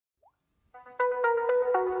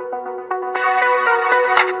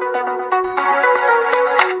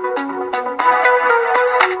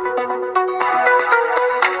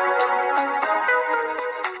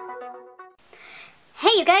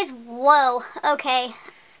Okay.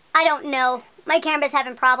 I don't know. My camera's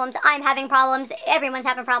having problems. I'm having problems. Everyone's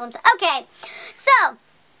having problems. Okay. So,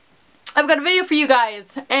 I've got a video for you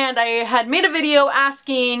guys, and I had made a video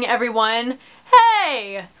asking everyone,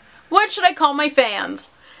 hey, what should I call my fans?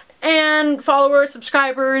 And followers,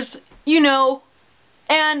 subscribers, you know,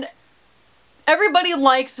 and everybody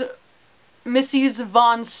likes Missys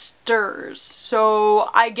Vonsters. So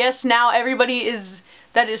I guess now everybody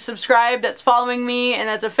that is subscribed, that's following me, and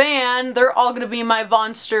that's a fan, they're all gonna be my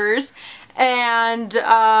Vonsters. And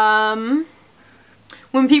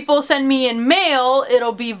when people send me in mail,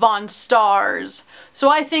 it'll be VonStars. So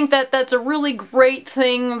I think that that's a really great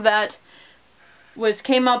thing that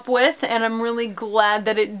came up with, and I'm really glad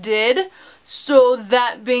that it did. So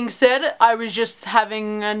that being said, I was just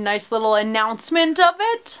having a nice little announcement of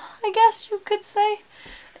it, I guess you could say.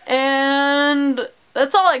 And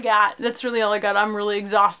that's all I got. That's really all I got. I'm really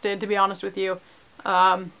exhausted, to be honest with you.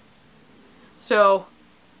 So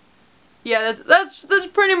yeah, that's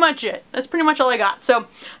pretty much it. That's pretty much all I got. So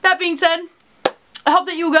that being said, I hope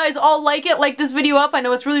that you guys all like it. Like this video up. I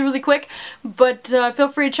know it's really, really quick, but feel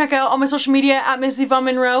free to check out all my social media at Missy Von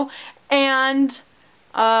Monroe. And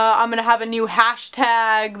I'm going to have a new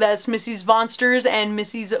hashtag that's Missy's Vonsters and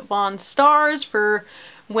Missy's VonStars for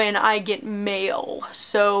when I get mail.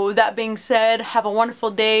 So that being said, have a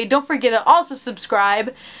wonderful day. Don't forget to also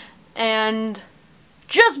subscribe and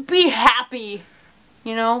just be happy,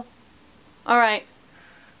 you know? Alright.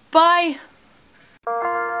 Bye.